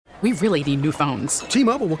We really need new phones.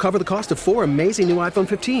 T-Mobile will cover the cost of 4 amazing new iPhone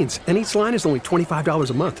 15s, and each line is only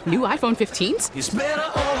 $25 a month. New iPhone 15s? It's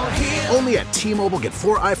better over here. Only at T-Mobile, get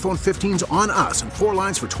 4 iPhone 15s on us and 4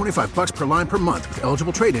 lines for $25 per line per month with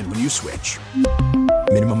eligible trade-in when you switch.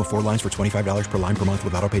 Minimum of 4 lines for $25 per line per month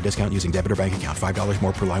with autopay discount using debit or bank account. $5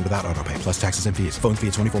 more per line without autopay, plus taxes and fees. Phone fee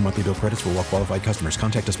at 24 monthly bill credits for well-qualified customers.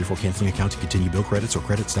 Contact us before canceling account to continue bill credits or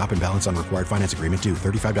credit stop and balance on required finance agreement due.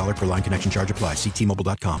 $35 per line connection charge applies. See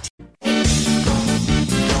T-Mobile.com.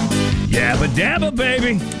 Yabba dabba,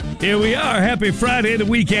 baby. Here we are. Happy Friday. The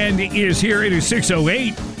weekend is here. It is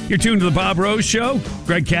 6:08. You're tuned to the Bob Rose Show.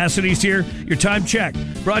 Greg Cassidy's here. Your time check.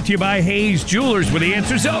 Brought to you by Hayes Jewelers, where the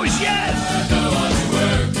answer is always yes.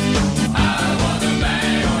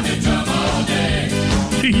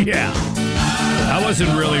 Yeah. I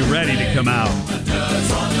wasn't really ready to come out.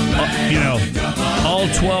 All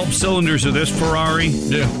 12 cylinders of this Ferrari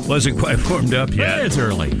wasn't quite warmed up yet. It's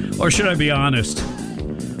early. Or should I be honest?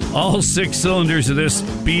 All 6 cylinders of this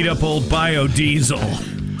beat-up old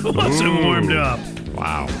biodiesel wasn't warmed up.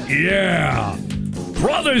 Wow. Yeah.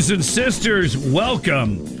 Brothers and sisters,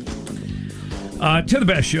 welcome to the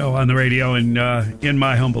best show on the radio, and in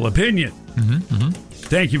my humble opinion.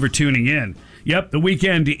 Thank you for tuning in. Yep, the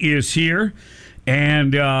weekend is here,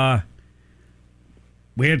 and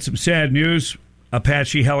we had some sad news.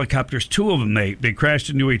 Apache helicopters, 2 of them, they crashed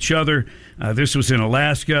into each other. This was in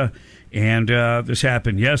Alaska, and this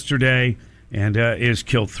happened yesterday, and it's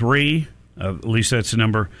killed 3. At least that's the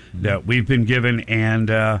number that we've been given, and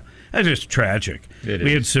that's just tragic.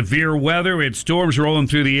 We had severe weather. We had storms rolling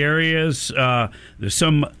through the areas. There's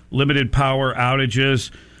some limited power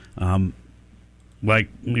outages. Like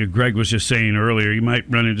Greg was just saying earlier, you might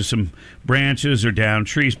run into some branches or down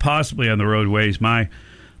trees, possibly on the roadways. My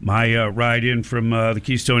ride in from the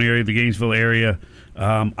Keystone area, the Gainesville area,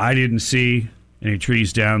 I didn't see any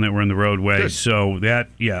trees down that were in the roadway. Good. So that,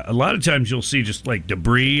 a lot of times you'll see just like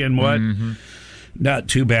debris and what. Not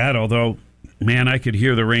too bad, although, man, I could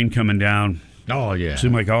hear the rain coming down. Oh, yeah.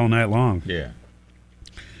 Seemed like all night long. Yeah.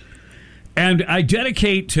 And I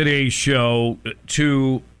dedicate today's show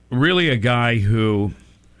to really a guy who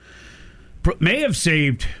may have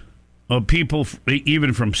saved people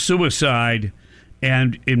even from suicide.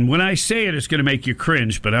 And when I say it, it's going to make you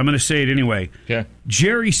cringe, but I'm going to say it anyway. Okay.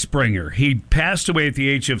 Jerry Springer. He passed away at the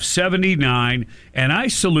age of 79, and I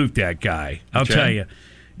salute that guy. I'll tell you.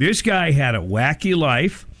 This guy had a wacky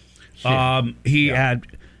life.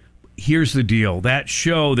 Here's the deal. That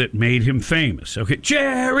show that made him famous. Okay,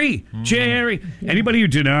 Jerry. Anybody who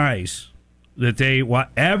denies that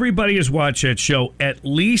everybody has watched that show at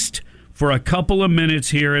least for a couple of minutes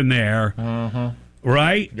here and there.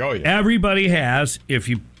 Right? Oh, yeah. Everybody has. If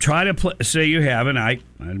you try to say you haven't, I'm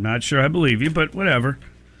not sure I believe you, but whatever.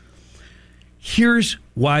 Here's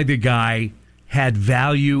why the guy had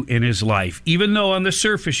value in his life. Even though on the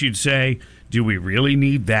surface you'd say, do we really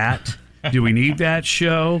need that? Do we need that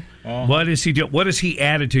show? What is he doing? What has he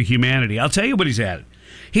added to humanity? I'll tell you what he's added.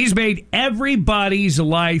 He's made everybody's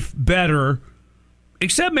life better,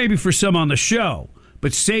 except maybe for some on the show.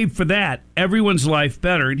 But save for that, everyone's life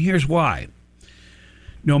better. And here's why.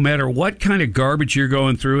 No matter what kind of garbage you're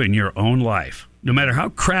going through in your own life, no matter how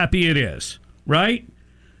crappy it is, right?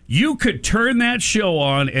 You could turn that show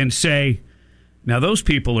on and say, now those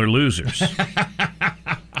people are losers.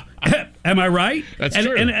 Am I right? That's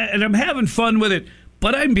true. And I'm having fun with it,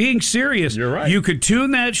 but I'm being serious. You're right. You could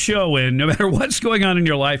tune that show in, no matter what's going on in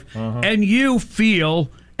your life, and you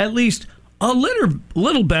feel at least a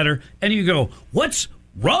little better, and you go, what's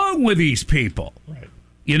wrong with these people? Right.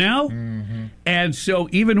 You know? And so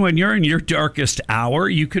even when you're in your darkest hour,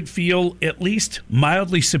 you could feel at least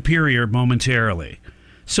mildly superior momentarily.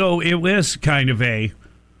 So it was kind of an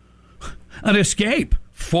escape,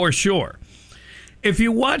 for sure. If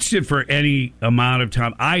you watched it for any amount of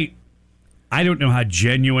time, I don't know how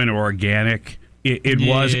genuine or organic it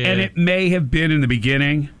was, and it may have been in the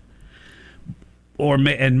beginning, or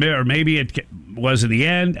maybe it was in the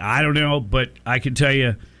end. I don't know, but I can tell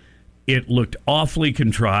you, it looked awfully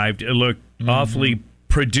contrived. It looked awfully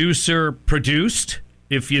produced,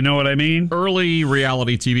 if you know what I mean. Early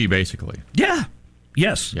reality TV, basically. Yeah.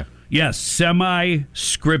 Yes. Yeah. Yes.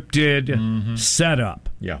 Semi-scripted setup.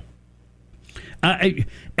 Yeah. And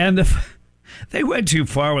they went too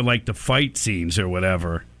far with like the fight scenes or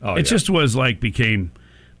whatever. It just was became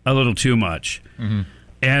a little too much.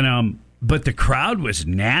 And but the crowd was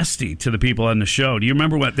nasty to the people on the show. Do you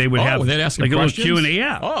remember what they would have? They'd ask like questions? a little Q&A.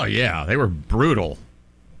 Yeah. Oh yeah, they were brutal.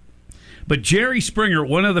 But Jerry Springer,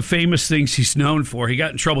 one of the famous things he's known for, he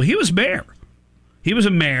got in trouble. He was mayor. He was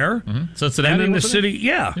a mayor. Cincinnati, and in the city,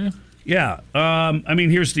 Yeah. I mean,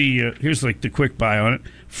 here's like the quick bio on it.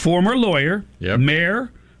 Former lawyer,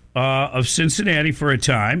 mayor of Cincinnati for a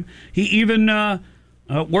time. He even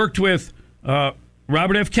worked with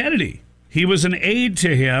Robert F. Kennedy. He was an aide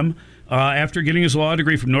to him after getting his law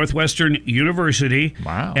degree from Northwestern University.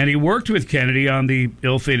 Wow. And he worked with Kennedy on the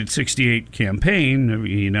ill-fated 68 campaign.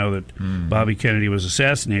 You know that Bobby Kennedy was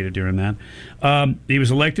assassinated during that. He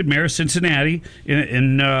was elected mayor of Cincinnati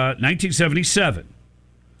in 1977.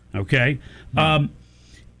 Okay?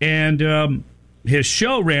 And his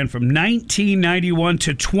show ran from 1991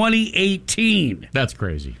 to 2018. That's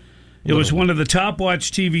crazy. It was one of the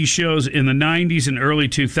top-watched TV shows in the 90s and early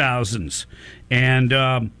 2000s.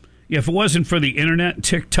 And if it wasn't for the internet and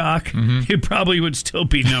TikTok, it probably would still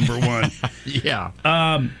be number one. Yeah.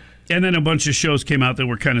 And then a bunch of shows came out that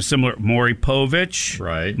were kind of similar. Maury Povich.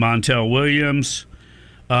 Right. Montel Williams.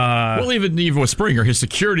 Well, even with Springer, his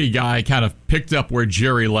security guy kind of picked up where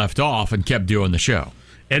Jerry left off and kept doing the show.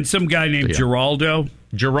 And some guy named Geraldo.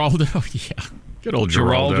 Yeah. Good old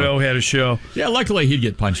Geraldo. Geraldo had a show. Yeah, luckily he'd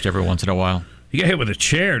get punched every once in a while. He got hit with a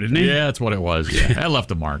chair, didn't he? Yeah, that's what it was. Yeah, that left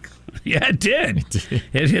a mark. Yeah, it did.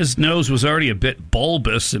 His nose was already a bit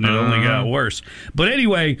bulbous, and it only got worse. But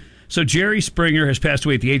anyway, so Jerry Springer has passed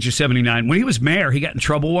away at the age of 79. When he was mayor, he got in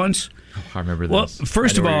trouble once. Oh, I remember this. Well,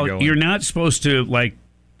 first of all, you're not supposed to,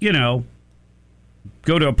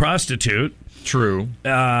 go to a prostitute. True.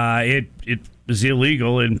 It was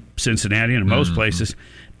illegal in Cincinnati and in most places.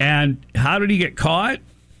 And how did he get caught?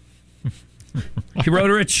 He wrote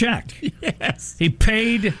her a check. Yes. He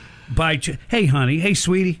paid by hey, honey. Hey,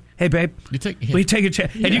 sweetie. Hey, babe. Will you take a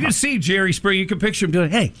check? Yeah. And you can see Jerry Springer. You can picture him doing,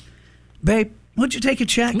 hey, babe, won't you take a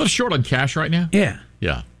check? I'm a little short on cash right now. Yeah.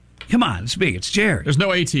 Yeah. Come on, it's me. It's Jerry. There's no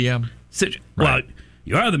ATM. Well,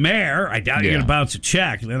 you are the mayor. I doubt you're going to bounce a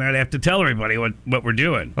check. Then I'd have to tell everybody what we're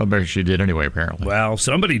doing. Well, maybe she did anyway, apparently. Well,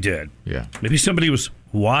 somebody did. Yeah. Maybe somebody was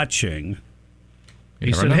watching.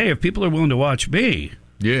 He said, know. hey, if people are willing to watch me,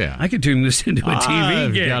 I could turn this into a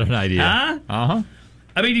TV game. Got an idea. Huh? Uh-huh.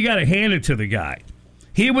 I mean, you got to hand it to the guy.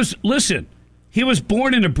 He was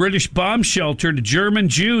born in a British bomb shelter to German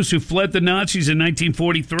Jews who fled the Nazis in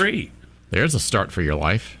 1943. There's a start for your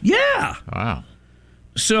life. Yeah. Wow.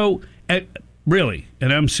 So, really,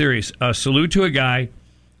 and I'm serious, a salute to a guy.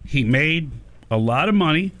 He made a lot of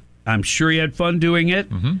money. I'm sure he had fun doing it.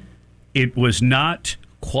 Mm-hmm. It was not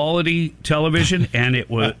quality television, and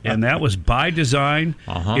that was by design.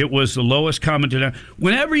 Uh-huh. It was the lowest common denominator.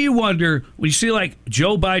 Whenever you wonder, when you see like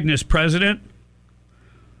Joe Biden as president,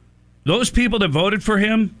 those people that voted for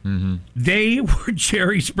him, they were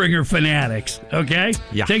Jerry Springer fanatics. Okay,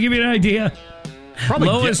 yeah. To give you an idea, probably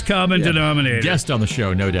lowest common denominator. Guest on the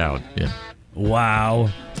show, no doubt. Yeah.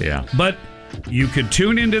 Wow. Yeah. But you could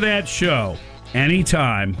tune into that show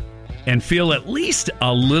anytime and feel at least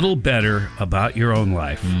a little better about your own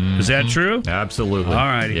life. Mm-hmm. Is that true? Absolutely. All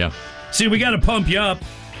righty. Yeah. See, we got to pump you up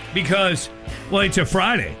because, well, it's a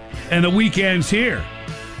Friday and the weekend's here.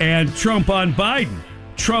 And Trump on Biden,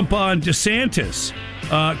 Trump on DeSantis,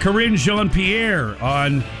 Karine Jean-Pierre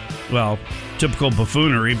on, well, typical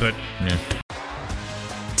buffoonery, but... Yeah.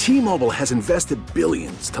 T-Mobile has invested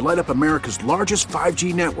billions to light up America's largest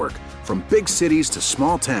 5G network, from big cities to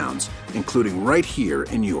small towns, including right here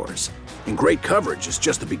in yours. And great coverage is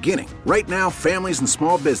just the beginning. Right now, families and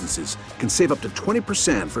small businesses can save up to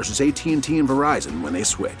 20% versus AT&T and Verizon when they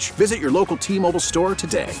switch. Visit your local T-Mobile store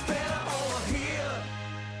today.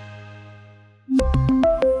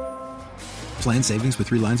 Plan savings with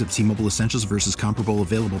 3 lines of T-Mobile Essentials versus comparable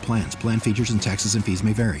available plans. Plan features and taxes and fees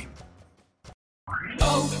may vary.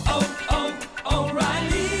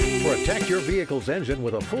 Protect your vehicle's engine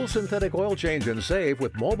with a full synthetic oil change and save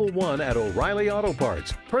with Mobil 1 at O'Reilly Auto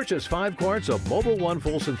Parts. Purchase 5 quarts of Mobil 1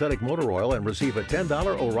 full synthetic motor oil and receive a $10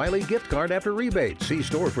 O'Reilly gift card after rebate. See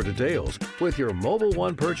store for details. With your Mobil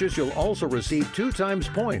 1 purchase, you'll also receive 2 times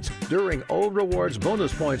points during O Rewards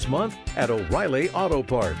Bonus Points Month at O'Reilly Auto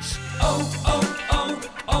Parts.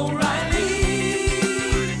 O'Reilly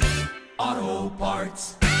Auto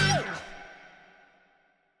Parts.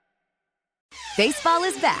 Baseball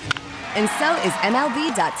is back, and so is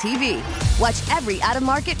MLB.tv. Watch every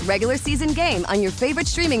out-of-market regular season game on your favorite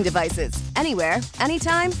streaming devices, anywhere,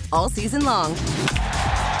 anytime, all season long.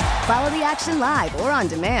 Follow the action live or on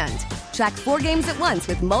demand. Track 4 games at once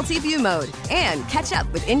with multi-view mode and catch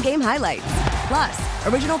up with in-game highlights. Plus,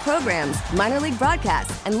 original programs, minor league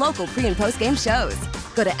broadcasts, and local pre- and post-game shows.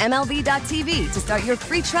 Go to MLB.tv to start your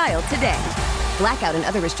free trial today. Blackout and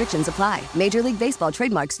other restrictions apply. Major League Baseball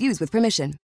trademarks used with permission.